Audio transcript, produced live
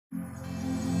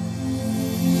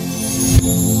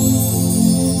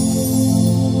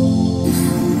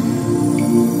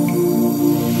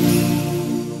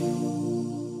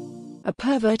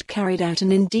pervert carried out an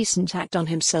indecent act on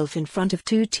himself in front of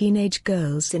two teenage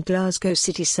girls in Glasgow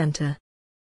City Centre.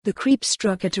 The creep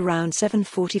struck at around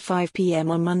 7:45 p.m.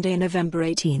 on Monday, November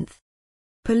 18.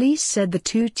 Police said the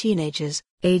two teenagers,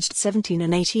 aged 17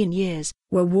 and 18 years,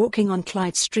 were walking on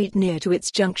Clyde Street near to its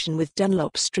junction with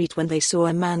Dunlop Street when they saw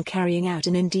a man carrying out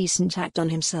an indecent act on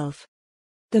himself.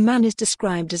 The man is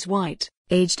described as white,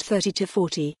 aged 30 to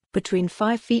 40, between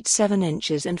 5 feet 7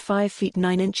 inches and 5 feet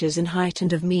 9 inches in height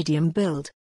and of medium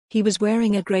build. He was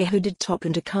wearing a grey hooded top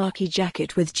and a khaki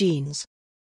jacket with jeans.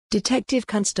 Detective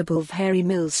Constable Vhairi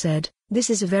Mills said, "This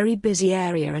is a very busy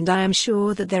area and I am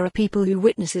sure that there are people who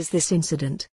witnesses this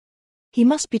incident. He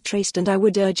must be traced and I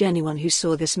would urge anyone who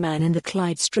saw this man in the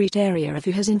Clyde Street area or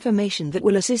who has information that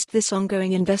will assist this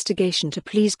ongoing investigation to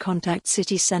please contact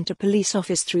City Centre Police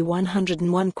Office through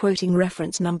 101 quoting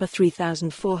reference number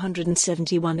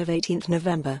 3471 of 18th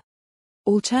November.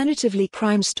 Alternatively,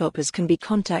 Crime Stoppers can be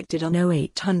contacted on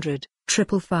 0800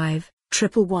 555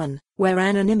 111, where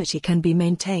anonymity can be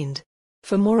maintained.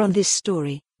 For more on this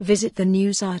story, visit the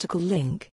news article link.